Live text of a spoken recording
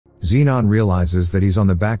Xenon realizes that he's on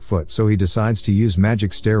the back foot, so he decides to use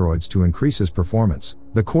magic steroids to increase his performance.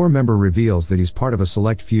 The core member reveals that he's part of a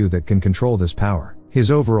select few that can control this power.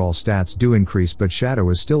 His overall stats do increase, but Shadow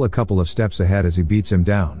is still a couple of steps ahead as he beats him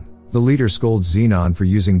down. The leader scolds Xenon for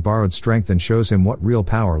using borrowed strength and shows him what real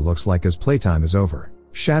power looks like as playtime is over.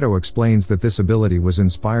 Shadow explains that this ability was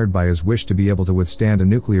inspired by his wish to be able to withstand a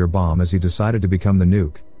nuclear bomb as he decided to become the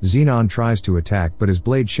nuke. Xenon tries to attack, but his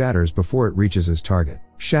blade shatters before it reaches his target.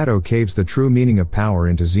 Shadow caves the true meaning of power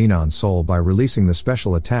into Xenon's soul by releasing the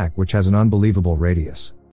special attack, which has an unbelievable radius.